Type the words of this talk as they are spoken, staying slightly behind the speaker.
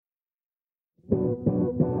Are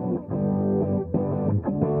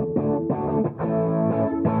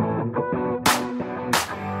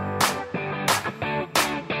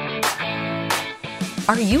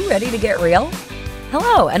you ready to get real?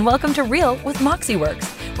 Hello, and welcome to Real with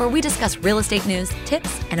MoxiWorks, where we discuss real estate news,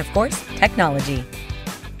 tips, and of course, technology.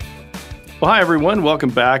 Well, hi, everyone.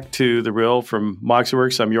 Welcome back to The Real from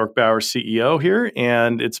MoxiWorks. I'm York Baur, CEO here,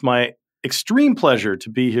 and it's my extreme pleasure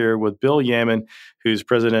to be here with Bill Yaman, who's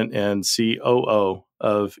president and COO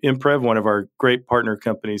of Imprev, one of our great partner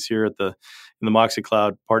companies here in the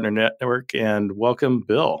MoxiCloud Partner Network. And welcome,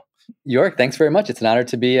 Bill. York, thanks very much. It's an honor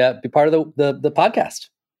to be part of the podcast.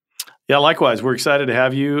 Yeah, likewise. We're excited to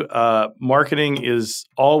have you. Marketing is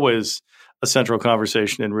always a central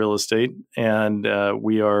conversation in real estate, and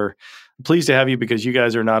we are pleased to have you because you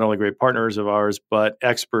guys are not only great partners of ours, but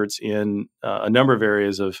experts in a number of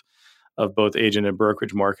areas of both agent and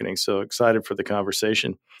brokerage marketing. So excited for the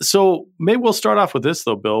conversation. So maybe we'll start off with this,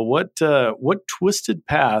 though, Bill. What twisted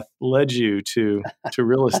path led you to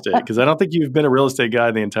real estate? Because I don't think you've been a real estate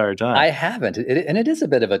guy the entire time. I haven't, and it is a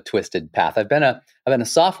bit of a twisted path. I've been a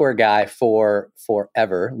software guy for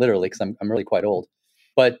forever, literally, because I'm really quite old.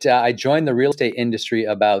 But I joined the real estate industry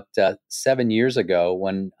about 7 years ago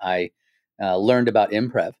when I learned about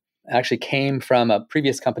Imprev. I actually came from a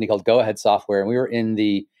previous company called Go Ahead Software, and we were in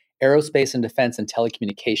the aerospace and defense and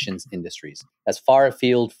telecommunications industries, as far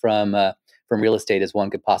afield from real estate as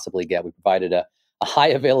one could possibly get. We provided a high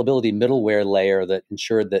availability middleware layer that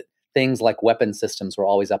ensured that things like weapon systems were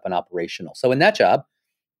always up and operational. So in that job,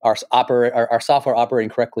 our software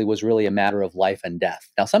operating correctly was really a matter of life and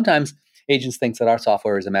death. Now, sometimes agents think that our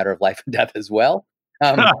software is a matter of life and death as well,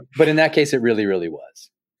 but in that case, it really, really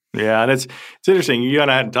was. Yeah, and it's interesting. You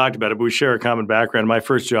and I hadn't talked about it, but we share a common background. My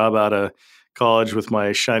first job out of college with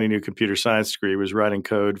my shiny new computer science degree was writing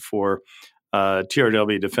code for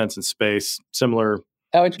TRW, Defense and Space, similar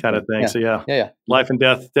kind of thing. Yeah. So yeah, life and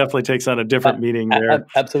death definitely takes on a different meaning there.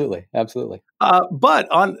 Absolutely.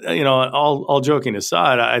 But on all joking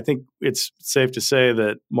aside, I think it's safe to say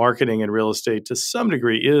that marketing in real estate to some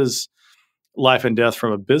degree is life and death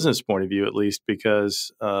from a business point of view, at least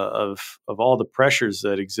because of all the pressures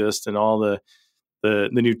that exist and all the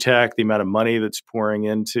new tech, the amount of money that's pouring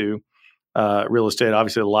into real estate.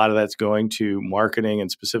 Obviously, a lot of that's going to marketing and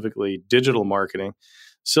specifically digital marketing.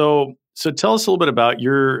 So tell us a little bit about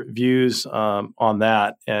your views on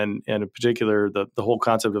that, and in particular the whole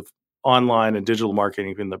concept of online and digital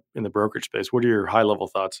marketing in the brokerage space. What are your high level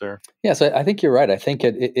thoughts there? Yeah, so I think you're right. I think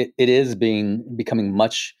it is becoming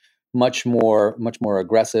much more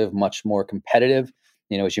aggressive, much more competitive.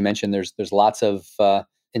 You know, as you mentioned, there's lots of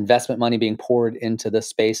investment money being poured into this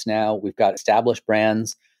space now. We've got established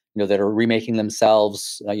brands, that are remaking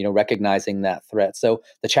themselves, recognizing that threat. So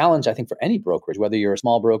the challenge, I think, for any brokerage, whether you're a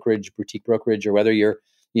small brokerage, boutique brokerage, or whether you're,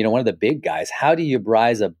 one of the big guys, how do you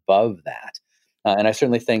rise above that? And I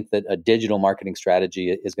certainly think that a digital marketing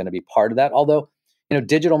strategy is going to be part of that. Although,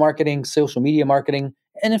 digital marketing, social media marketing,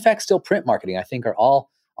 and in fact, still print marketing, I think are all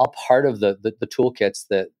part of the toolkits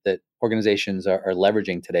that organizations are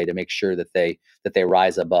leveraging today to make sure that they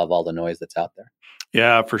rise above all the noise that's out there.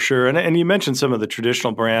 Yeah, for sure. And you mentioned some of the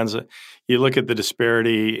traditional brands. You look at the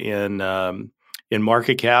disparity in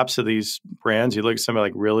market caps of these brands. You look at somebody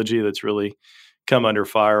like Realogy that's really come under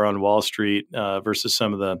fire on Wall Street versus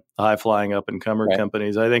some of the high-flying up-and-comer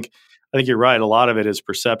companies. I think you're right. A lot of it is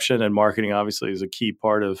perception, and marketing obviously is a key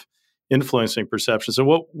part of influencing perception. So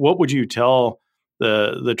what would you tell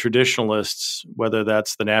the traditionalists, whether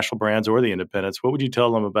that's the national brands or the independents, what would you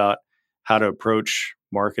tell them about how to approach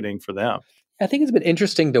marketing for them? I think it's been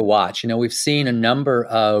interesting to watch. We've seen a number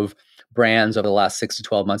of brands over the last 6 to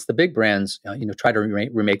 12 months. The big brands, try to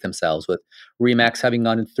remake themselves, with Remax having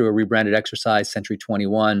gone through a rebranded exercise, Century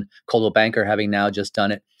 21, Coldwell Banker having now just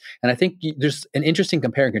done it. And I think there's an interesting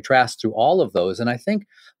compare and contrast through all of those. And I think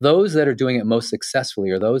those that are doing it most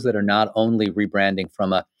successfully are those that are not only rebranding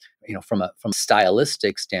from a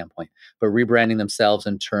stylistic standpoint, but rebranding themselves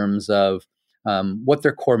in terms of what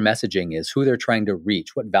their core messaging is, who they're trying to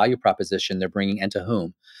reach, what value proposition they're bringing, and to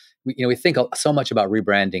whom. We think so much about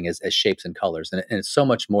rebranding as shapes and colors, and it's so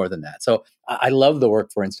much more than that. So I love the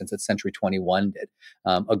work, for instance, that Century 21 did.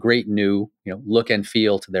 A great new look and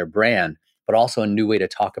feel to their brand, but also a new way to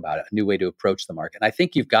talk about it, a new way to approach the market. And I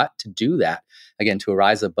think you've got to do that, again, to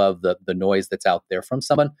rise above the noise that's out there from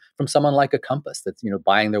someone like a Compass that's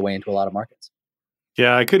buying their way into a lot of markets.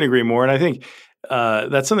 Yeah, I couldn't agree more. And I think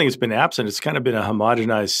that's something that's been absent. It's kind of been a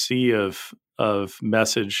homogenized sea of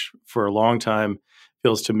message for a long time,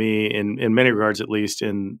 feels to me, in many regards, at least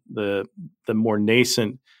in the more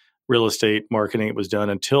nascent real estate marketing it was done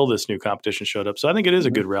until this new competition showed up. So I think it is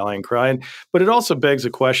a good rallying cry. But it also begs the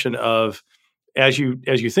question of, as you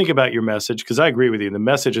think about your message, because I agree with you, the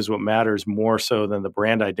message is what matters more so than the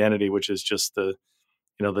brand identity, which is just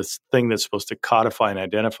this thing that's supposed to codify and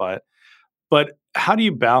identify it. But how do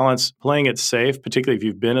you balance playing it safe, particularly if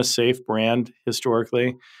you've been a safe brand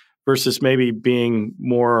historically, versus maybe being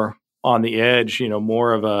more on the edge,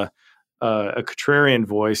 more of a contrarian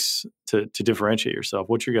voice to differentiate yourself?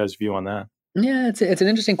 What's your guys' view on that? Yeah, it's an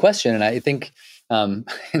interesting question, and I think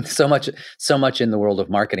so much in the world of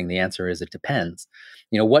marketing, the answer is it depends.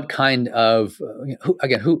 What kind of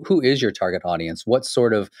who is your target audience? What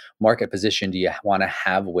sort of market position do you want to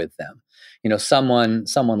have with them?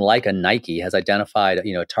 Someone like a Nike has identified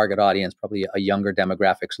a target audience, probably a younger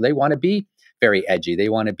demographic, so they want to be very edgy. They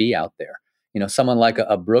want to be out there. Someone like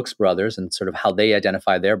a Brooks Brothers and sort of how they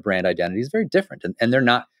identify their brand identity is very different, and they're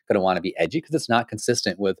not going to want to be edgy because it's not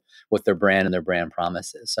consistent with their brand and their brand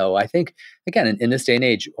promises. So I think, again, in this day and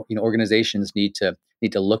age, organizations need to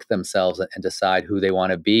look themselves and decide who they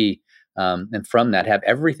want to be, and from that have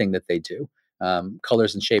everything that they do,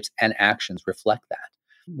 colors and shapes and actions reflect that.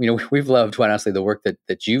 We've loved, quite honestly, the work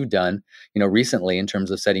that you've done, recently in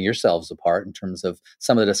terms of setting yourselves apart, in terms of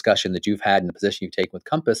some of the discussion that you've had and the position you've taken with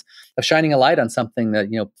Compass, of shining a light on something that,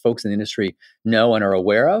 folks in the industry know and are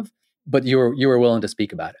aware of, but you were willing to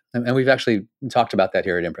speak about it. And we've actually talked about that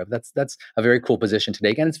here at Imprev. That's a very cool position to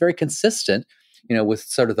take. And it's very consistent, with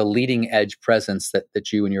sort of the leading edge presence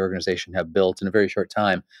that you and your organization have built in a very short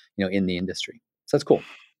time, in the industry. So that's cool.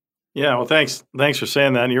 Yeah, well, thanks for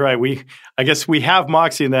saying that. And you're right. I guess we have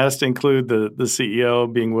Moxie, and that has to include the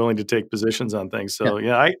CEO being willing to take positions on things. So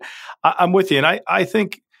I'm with you, and I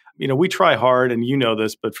think we try hard, and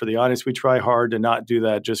this, but for the audience, we try hard to not do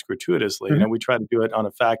that just gratuitously. Mm-hmm. We try to do it on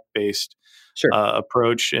a fact-based Sure.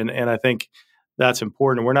 approach, and I think that's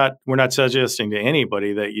important. We're not suggesting to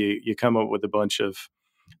anybody that you come up with a bunch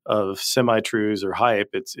of semi-truths or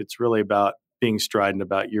hype. It's really about being strident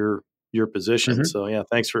about your position. Mm-hmm. So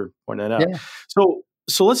thanks for pointing that out. Yeah.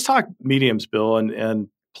 So let's talk mediums, Bill, and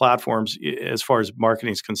platforms as far as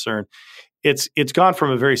marketing is concerned. It's gone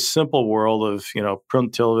from a very simple world of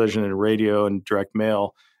print television and radio and direct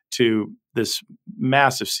mail to this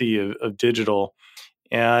massive sea of digital.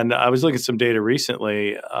 And I was looking at some data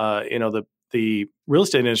recently. The real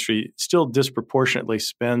estate industry still disproportionately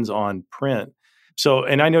spends on print. So,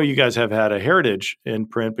 and I know you guys have had a heritage in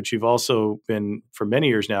print, but you've also been, for many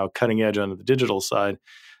years now, cutting edge on the digital side.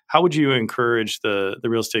 How would you encourage the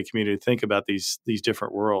real estate community to think about these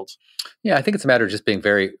different worlds? Yeah, I think it's a matter of just being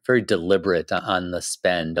very, very deliberate on the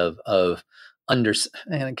spend of I'm going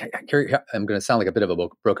to sound like a bit of a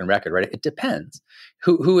broken record, right? It depends.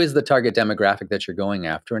 Who is the target demographic that you're going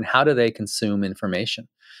after, and how do they consume information?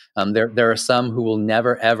 There are some who will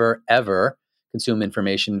never, ever, ever consume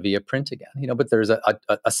information via print again, but there's a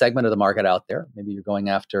segment of the market out there. Maybe you're going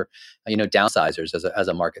after, downsizers as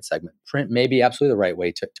a market segment. Print may be absolutely the right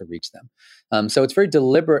way to reach them. So it's very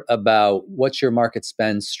deliberate about what's your market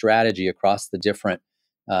spend strategy across the different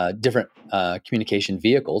communication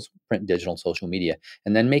vehicles, print, digital, and social media.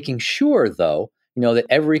 And then making sure, though, that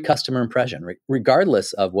every customer impression,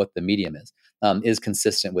 regardless of what the medium is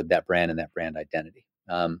consistent with that brand and that brand identity.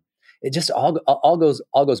 It just all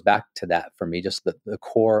goes back to that for me, just the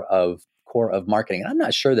core of marketing. And I'm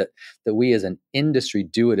not sure that we as an industry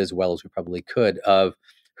do it as well as we probably could, of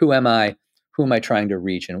who am I trying to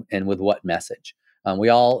reach, and with what message. We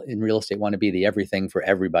all in real estate want to be the everything for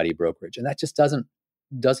everybody brokerage, and that just doesn't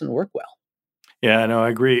work well. Yeah, no, I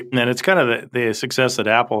agree. And it's kind of the success that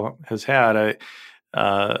Apple has had.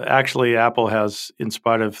 Actually, Apple has, in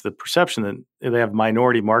spite of the perception that they have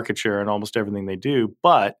minority market share in almost everything they do,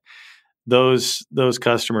 but those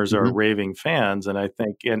customers are raving fans, and I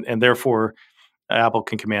think, and therefore, Apple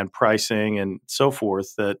can command pricing and so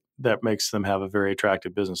forth that makes them have a very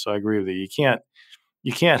attractive business. So I agree with you.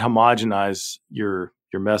 You can't homogenize your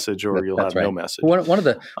message, or you'll have no message. One of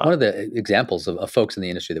the examples of folks in the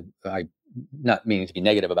industry that I, not meaning to be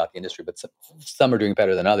negative about the industry, but some are doing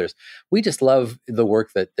better than others. We just love the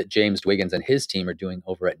work that James Dwiggins and his team are doing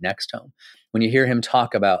over at NextHome. When you hear him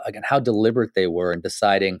talk about, again, how deliberate they were in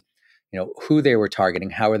deciding, who they were targeting,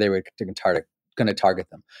 how they were going to target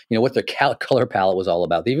them, what their color palette was all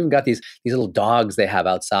about. They've even got these little dogs they have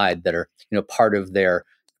outside that are, part of their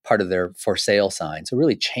for sale sign. So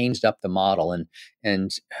really changed up the model, and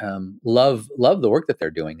love the work that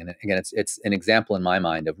they're doing. And again, it's an example in my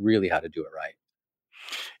mind of really how to do it right.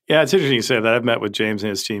 Yeah, it's interesting you say that. I've met with James and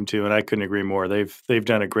his team too, and I couldn't agree more. They've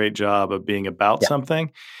done a great job of being about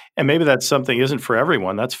something, and maybe that something isn't for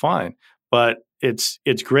everyone. That's fine, but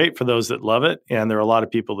it's great for those that love it, and there are a lot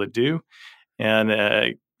of people that do. And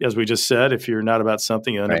as we just said, if you're not about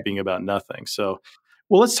something, you end up being about nothing. So,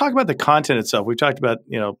 well, let's talk about the content itself. We talked about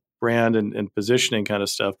brand and positioning kind of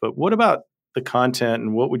stuff, but what about the content,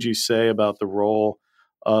 and what would you say about the role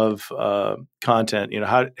of content?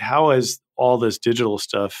 How has all this digital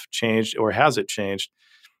stuff changed, or has it changed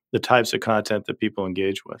the types of content that people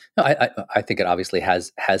engage with? No, I think it obviously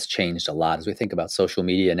has changed a lot as we think about social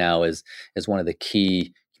media now as one of the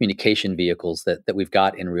key communication vehicles that we've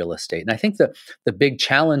got in real estate. And I think the big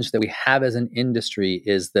challenge that we have as an industry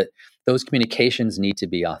is that those communications need to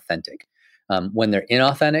be authentic. When they're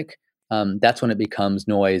inauthentic, that's when it becomes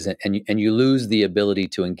noise, and you lose the ability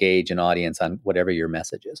to engage an audience on whatever your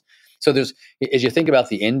message is. So as you think about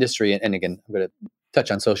the industry, and again, I'm going to touch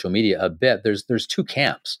on social media a bit. There's two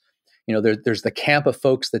camps. There's the camp of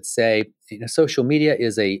folks that say social media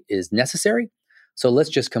is necessary, so let's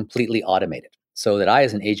just completely automate it, so that I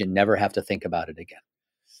as an agent never have to think about it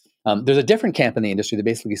again. There's a different camp in the industry that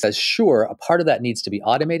basically says, sure, a part of that needs to be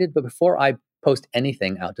automated, but before I post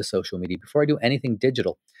anything out to social media, before I do anything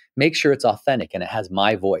digital, make sure it's authentic and it has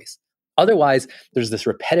my voice. Otherwise, there's this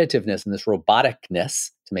repetitiveness and this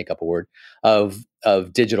roboticness, to make up a word, of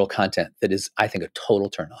digital content that is, I think, a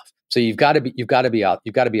total turnoff. So you've got to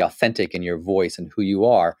be authentic in your voice and who you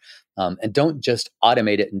are, and don't just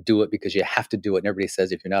automate it and do it because you have to do it. And everybody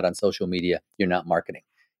says if you're not on social media, you're not marketing.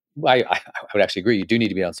 I would actually agree. You do need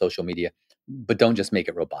to be on social media, but don't just make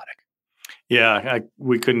it robotic. Yeah,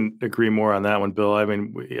 we couldn't agree more on that one, Bill. I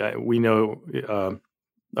mean, we know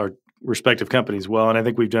our respective companies well, and I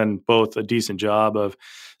think we've done both a decent job of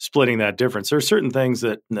splitting that difference. There are certain things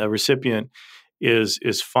that a recipient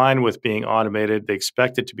is fine with being automated. They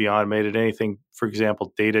expect it to be automated. Anything, for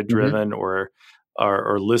example, data-driven or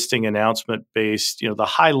listing announcement based, the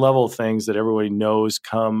high level things that everybody knows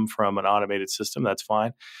come from an automated system, that's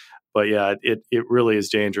fine. But yeah, it really is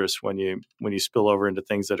dangerous when you spill over into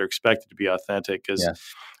things that are expected to be authentic. Because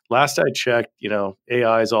last I checked,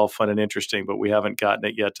 AI is all fun and interesting, but we haven't gotten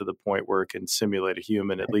it yet to the point where it can simulate a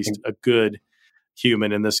human, at least a good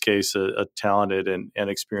human, in this case, a talented and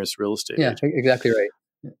experienced real estate agent. Exactly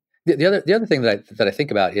right. The other thing that I think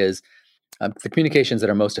about is the communications that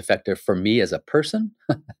are most effective for me as a person.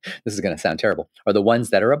 This is going to sound terrible. Are the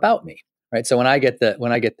ones that are about me. Right. So when I get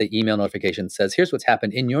the email notification that says, here's what's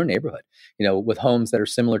happened in your neighborhood, with homes that are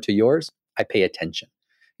similar to yours, I pay attention.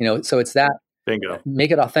 So it's that. Bingo.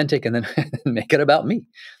 Make it authentic and then make it about me,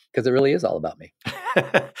 because it really is all about me.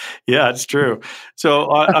 Yeah, it's true. So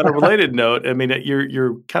on a related note, I mean,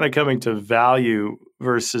 you're kind of coming to value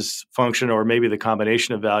versus function, or maybe the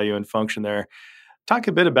combination of value and function there. Talk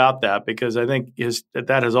a bit about that, because I think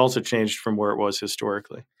that has also changed from where it was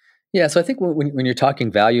historically. Yeah, so I think when you're talking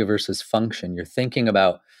value versus function, you're thinking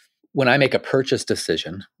about when I make a purchase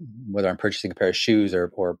decision, whether I'm purchasing a pair of shoes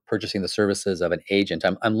or purchasing the services of an agent,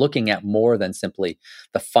 I'm looking at more than simply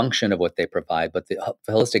the function of what they provide, but the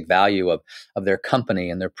holistic value of their company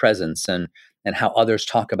and their presence and how others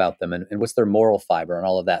talk about them and what's their moral fiber and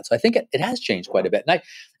all of that. So I think it has changed quite a bit. And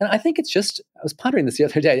I think it's just, I was pondering this the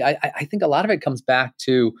other day. I think a lot of it comes back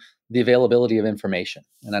to the availability of information.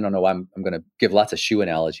 And I don't know why I'm going to give lots of shoe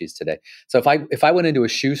analogies today. So if I went into a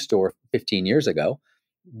shoe store 15 years ago,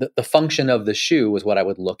 the function of the shoe was what I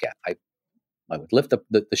would look at. I would lift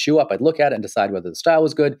the shoe up, I'd look at it and decide whether the style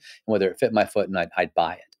was good and whether it fit my foot, and I'd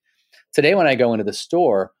buy it. Today, when I go into the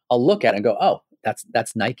store, I'll look at it and go, oh,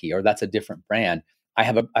 that's Nike, or that's a different brand. I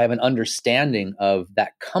have an understanding of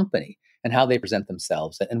that company and how they present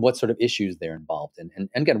themselves and what sort of issues they're involved in, and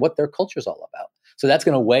again, what their culture is all about. So that's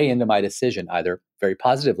going to weigh into my decision, either very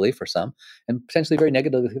positively for some and potentially very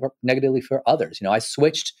negatively for others.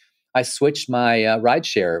 I switched my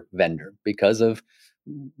rideshare vendor because of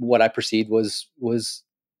what I perceived was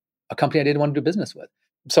a company I didn't want to do business with.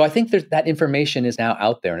 So I think that information is now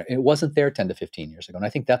out there, and it wasn't there 10 to 15 years ago. And I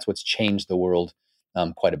think that's what's changed the world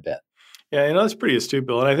quite a bit. Yeah, that's pretty astute,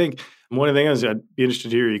 Bill. And I think one of the things I'd be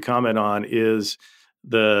interested to hear you comment on is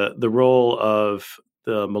the role of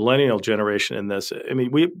the millennial generation in this. I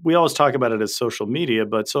mean, we always talk about it as social media,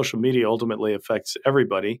 but social media ultimately affects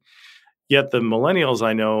everybody. Yet the millennials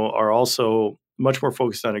I know are also much more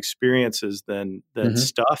focused on experiences than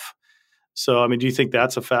stuff. So, I mean, do you think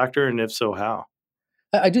that's a factor? And if so, how?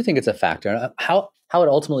 I do think it's a factor. How it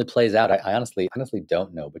ultimately plays out, I honestly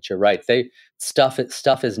don't know. But you're right. Stuff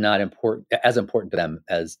is not as important to them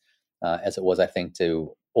as it was, I think,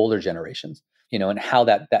 to older generations. And how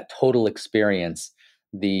that total experience,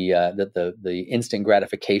 the instant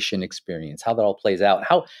gratification experience, how that all plays out,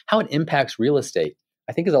 how it impacts real estate,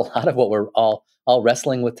 I think is a lot of what we're all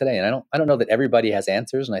wrestling with today. And I don't know that everybody has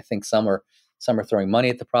answers, and I think some are Some are throwing money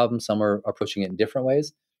at the problem. Some are approaching it in different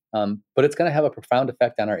ways. But it's going to have a profound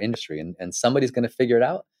effect on our industry, and somebody's going to figure it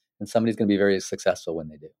out, and somebody's going to be very successful when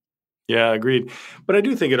they do. Yeah, agreed. But I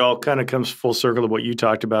do think it all kind of comes full circle to what you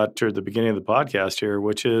talked about toward the beginning of the podcast here,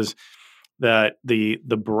 which is that the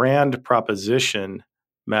brand proposition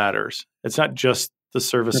matters. It's not just the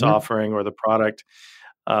service offering or the product.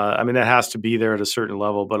 I mean, that has to be there at a certain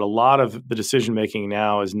level, but a lot of the decision making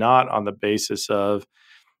now is not on the basis of,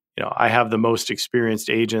 I have the most experienced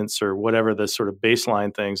agents or whatever the sort of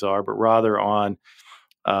baseline things are, but rather on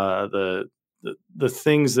the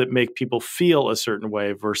things that make people feel a certain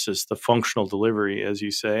way versus the functional delivery, as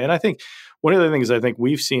you say. And I think one of the things I think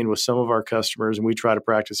we've seen with some of our customers, and we try to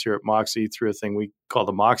practice here at Moxie through a thing we call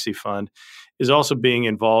the Moxie Fund, is also being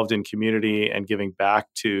involved in community and giving back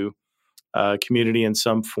to community in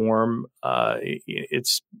some form.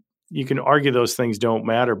 You can argue those things don't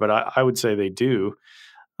matter, but I would say they do.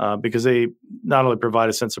 Because they not only provide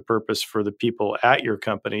a sense of purpose for the people at your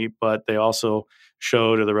company, but they also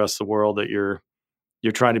show to the rest of the world that you're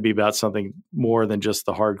trying to be about something more than just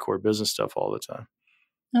the hardcore business stuff all the time.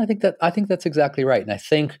 I think that's exactly right, and I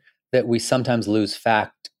think that we sometimes lose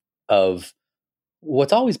fact of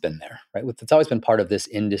what's always been there, right? What's always been part of this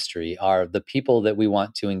industry are the people that we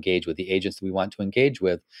want to engage with, the agents that we want to engage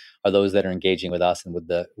with, are those that are engaging with us and with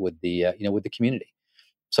the community.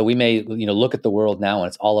 So we may, look at the world now and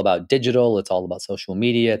it's all about digital, it's all about social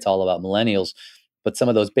media, it's all about millennials, but some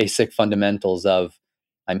of those basic fundamentals of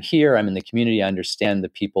I'm here, I'm in the community, I understand the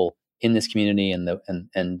people in this community and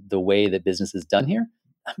the way that business is done here.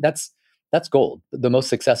 That's gold. The most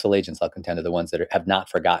successful agents, I'll contend, are the ones that have not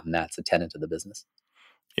forgotten that's a tenet of the business.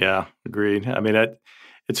 Yeah, agreed. I mean,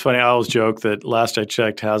 it's funny. I always joke that last I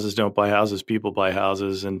checked, houses don't buy houses, people buy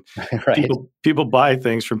houses, and right. people buy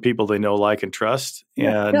things from people they know, like, and trust.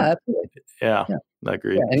 Yeah, And absolutely. Yeah, I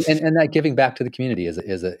agree. Yeah. And that giving back to the community is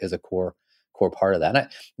a core part of that.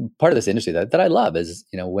 And part of this industry that I love is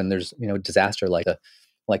when there's disaster like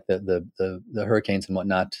the hurricanes and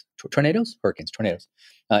whatnot, tornadoes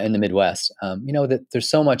in the Midwest. That there's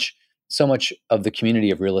so much of the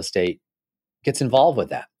community of real estate gets involved with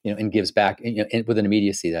that, and gives back, with an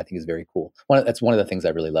immediacy that I think is very cool. That's one of the things I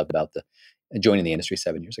really loved about joining the industry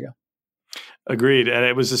 7 years ago. Agreed. And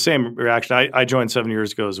it was the same reaction. I joined 7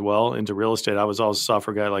 years ago as well into real estate. I was always a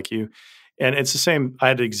software guy like you. And it's the same. I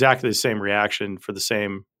had exactly the same reaction for the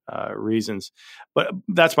same reasons. But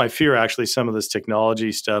that's my fear, actually. Some of this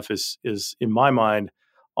technology stuff is in my mind,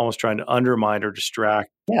 almost trying to undermine or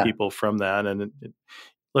distract people from that. And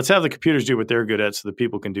let's have the computers do what they're good at so the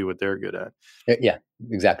people can do what they're good at. Yeah,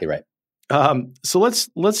 exactly right. So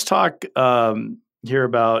let's talk here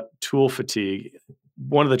about tool fatigue.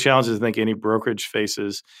 One of the challenges I think any brokerage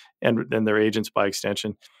faces, and their agents by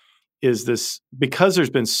extension, is this: because there's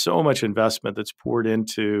been so much investment that's poured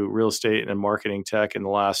into real estate and marketing tech in the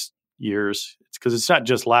last years. Because it's not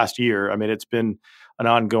just last year. I mean, it's been an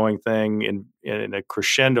ongoing thing in a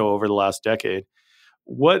crescendo over the last decade.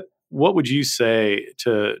 What would you say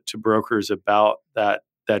to brokers about that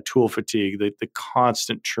tool fatigue, the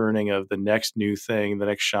constant churning of the next new thing, the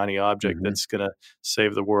next shiny object that's going to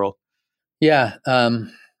save the world? Yeah.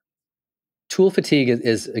 Tool fatigue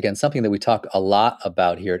is again something that we talk a lot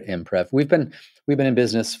about here at Imprev. We've been in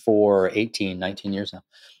business for 18, 19 years now.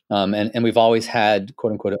 And we've always had,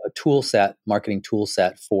 quote unquote, a marketing tool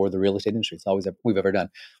set for the real estate industry. It's always we've ever done.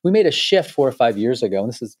 We made a shift 4 or 5 years ago, and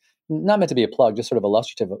this is not meant to be a plug, just sort of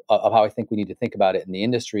illustrative of how I think we need to think about it in the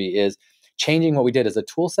industry, is changing what we did as a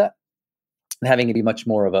tool set and having it be much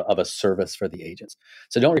more of a service for the agents.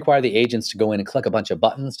 So don't require the agents to go in and click a bunch of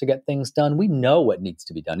buttons to get things done. We know what needs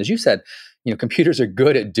to be done. As you said, computers are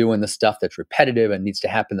good at doing the stuff that's repetitive and needs to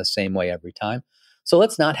happen the same way every time. So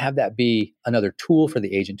let's not have that be another tool for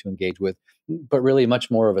the agent to engage with, but really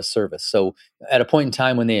much more of a service. So at a point in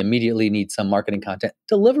time when they immediately need some marketing content,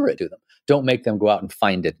 deliver it to them. Don't make them go out and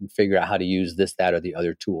find it and figure out how to use this, that, or the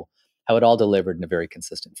other tool. Have it all delivered in a very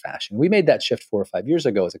consistent fashion. We made that shift 4 or 5 years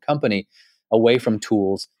ago as a company, away from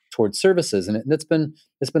tools towards services, and it's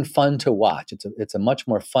been fun to watch. It's a much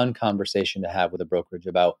more fun conversation to have with a brokerage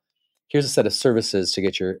about, here's a set of services to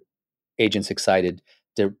get your agents excited,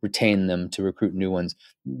 to retain them, to recruit new ones,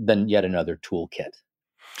 than yet another toolkit.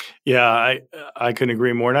 Yeah, I couldn't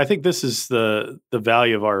agree more. And I think this is the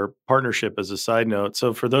value of our partnership as a side note.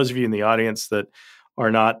 So for those of you in the audience that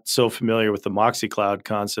are not so familiar with the MoxiCloud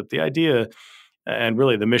concept, the idea and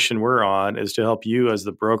really the mission we're on is to help you as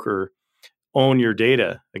the broker own your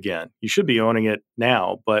data again. You should be owning it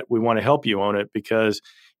now, but we want to help you own it because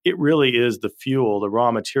it really is the fuel, the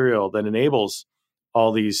raw material that enables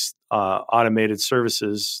all these automated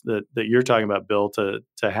services that you're talking about, Bill,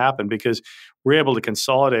 to happen, because we're able to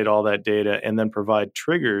consolidate all that data and then provide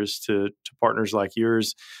triggers to partners like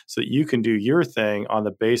yours so that you can do your thing on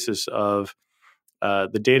the basis of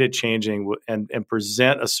the data changing and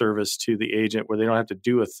present a service to the agent where they don't have to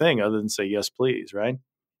do a thing other than say, yes, please, right?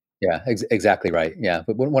 Yeah, exactly right. Yeah,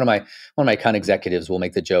 but one of my account executives will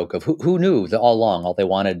make the joke of who knew that all along all they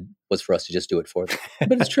wanted was for us to just do it for them.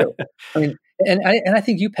 But it's true. I mean, and I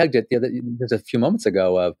think you pegged it just a few moments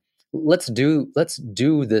ago of let's do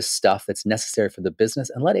this stuff that's necessary for the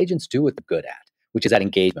business and let agents do what they're good at, which is that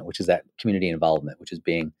engagement, which is that community involvement, which is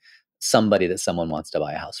being somebody that someone wants to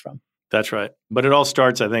buy a house from. That's right. But it all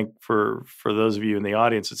starts, I think, for those of you in the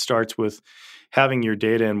audience, it starts with having your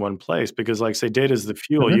data in one place, because like I say, data is the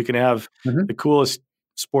fuel. Mm-hmm. You can have the coolest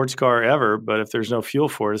sports car ever, but if there's no fuel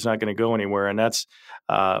for it, it's not going to go anywhere. And that's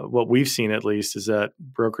what we've seen, at least, is that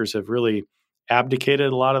brokers have really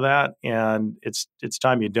abdicated a lot of that. And it's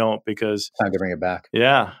time you don't, because time to bring it back.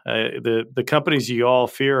 Yeah. The companies you all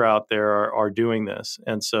fear out there are doing this.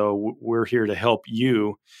 And so we're here to help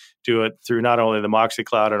you do it through not only the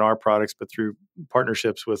MoxiCloud and our products, but through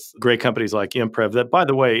partnerships with great companies like Imprev. That, by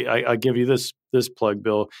the way, I give you this plug,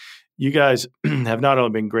 Bill. You guys have not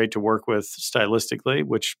only been great to work with stylistically,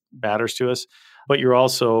 which matters to us, but you're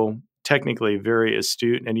also technically very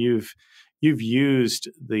astute, and you've used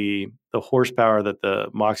the horsepower that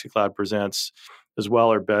the MoxiCloud presents as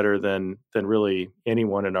well or better than really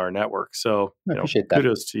anyone in our network. So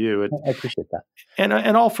kudos to you. I appreciate that.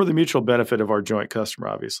 And all for the mutual benefit of our joint customer,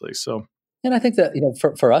 obviously. So, and I think that,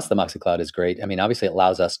 for us, the MoxiCloud is great. I mean, obviously it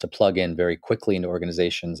allows us to plug in very quickly into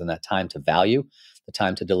organizations, and that time to value, the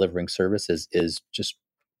time to delivering services is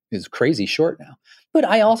crazy short now. But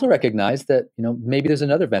I also recognize that, maybe there's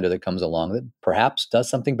another vendor that comes along that perhaps does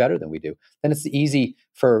something better than we do. Then it's easy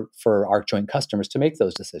for our joint customers to make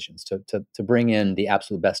those decisions, to bring in the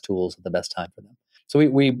absolute best tools at the best time for them. So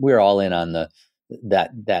we're all in on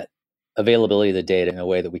that availability of the data in a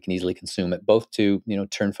way that we can easily consume it, both to,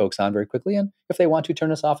 turn folks on very quickly, and if they want to,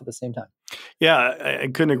 turn us off at the same time. Yeah, I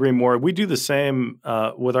couldn't agree more. We do the same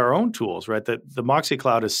with our own tools, right? That the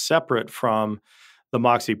MoxiCloud is separate from the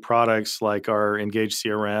Moxie products like our Engage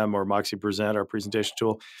CRM or Moxie Present, our presentation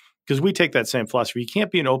tool, because we take that same philosophy. You can't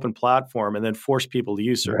be an open platform and then force people to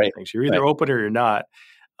use certain things. You're either open or you're not.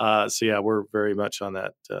 So yeah, we're very much on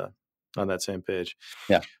that same page.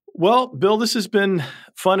 Yeah. Well, Bill, this has been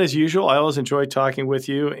fun as usual. I always enjoy talking with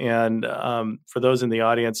you. And for those in the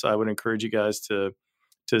audience, I would encourage you guys to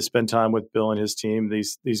spend time with Bill and his team.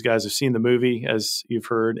 These guys have seen the movie, as you've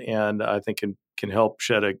heard, and I think can help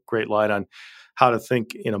shed a great light on how to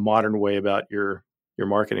think in a modern way about your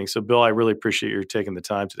marketing. So, Bill, I really appreciate you taking the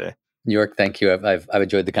time today. York, thank you. I've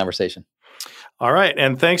enjoyed the conversation. All right.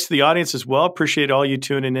 And thanks to the audience as well. Appreciate all you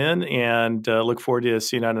tuning in, and look forward to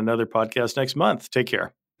seeing you on another podcast next month. Take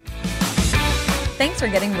care. Thanks for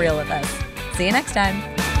getting real with us. See you next time.